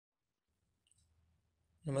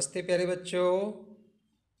नमस्ते प्यारे बच्चों।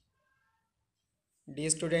 Dear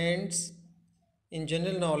students, in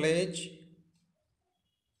general knowledge,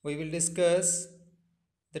 we will discuss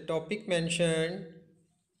the topic mentioned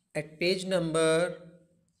at page number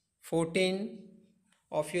 14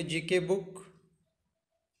 of your GK book.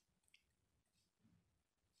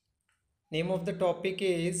 Name of the topic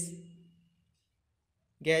is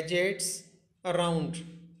Gadgets Around.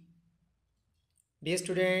 Dear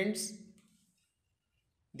students,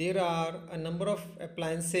 there are a number of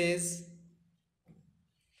appliances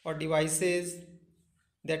or devices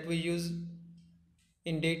that we use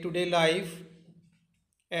in day-to-day life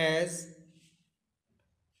as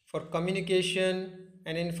for communication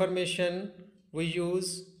and information. We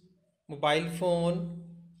use mobile phone,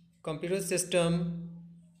 computer system.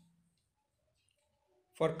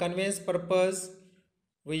 For conveyance purpose,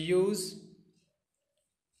 we use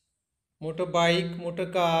motorbike, motor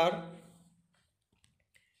car.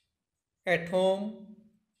 At home,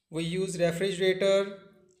 we use refrigerator,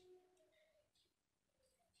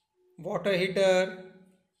 water heater,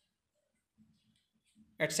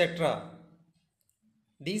 etc.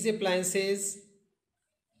 These appliances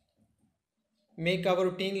make our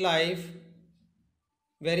routine life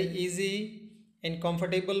very easy and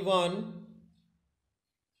comfortable one.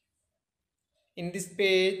 In this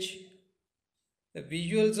page, the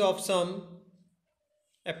visuals of some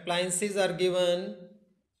appliances are given.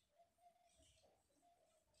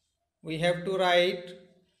 We have to write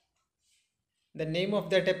the name of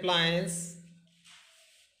that appliance.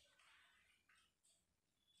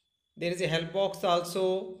 There is a help box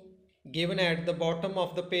also given at the bottom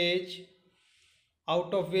of the page,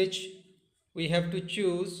 out of which we have to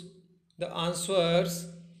choose the answers.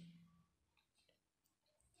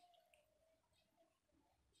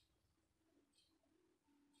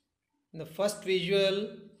 The first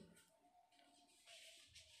visual,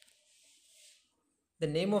 the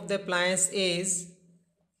name of the appliance is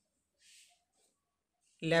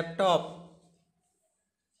laptop.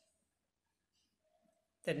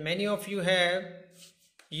 That many of you have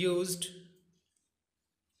used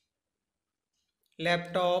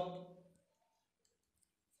laptop.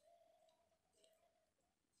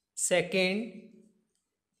 Second,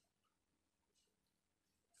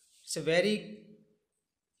 it's a very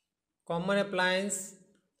common appliance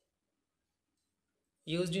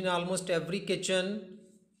used in almost every kitchen.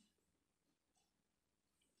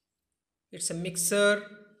 It's a mixer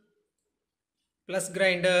plus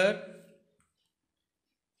grinder.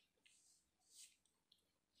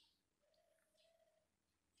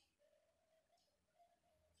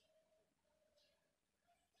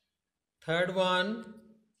 Third one,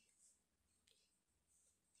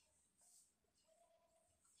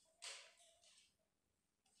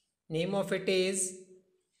 name of it is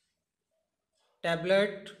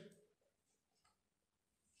tablet.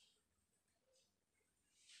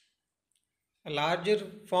 A larger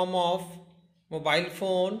form of mobile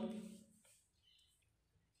phone.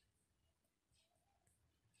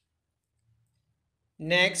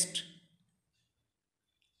 Next,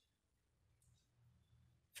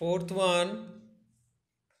 fourth one,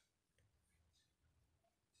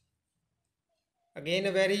 again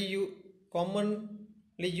a very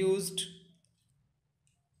commonly used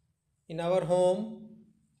in our home,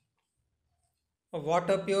 a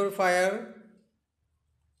water purifier.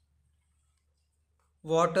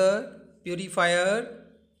 Water purifier.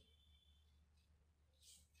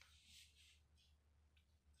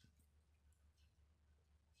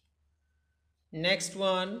 Next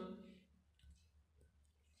one,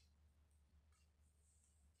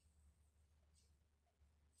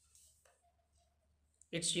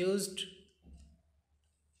 it's used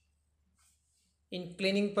in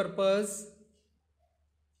cleaning purpose.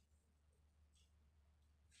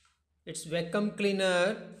 It's vacuum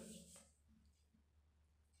cleaner.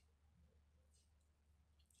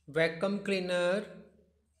 Vacuum cleaner.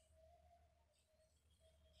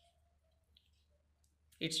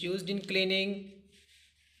 It's used in cleaning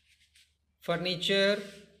furniture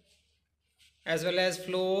as well as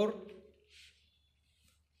floor.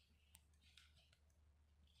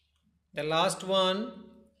 The last one,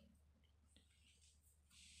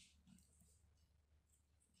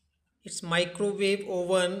 it's microwave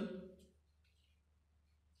oven,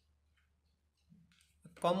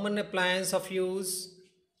 a common appliance of use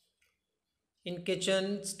in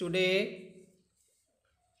kitchens today,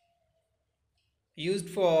 used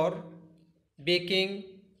for baking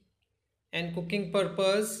and cooking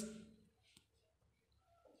purpose.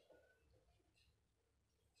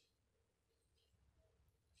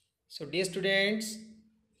 So dear students,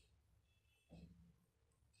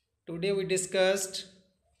 today we discussed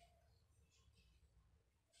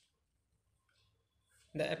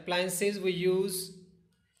the appliances we use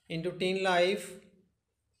in routine life.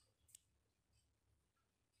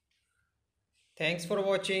 Thanks for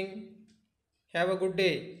watching. Have a good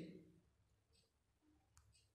day.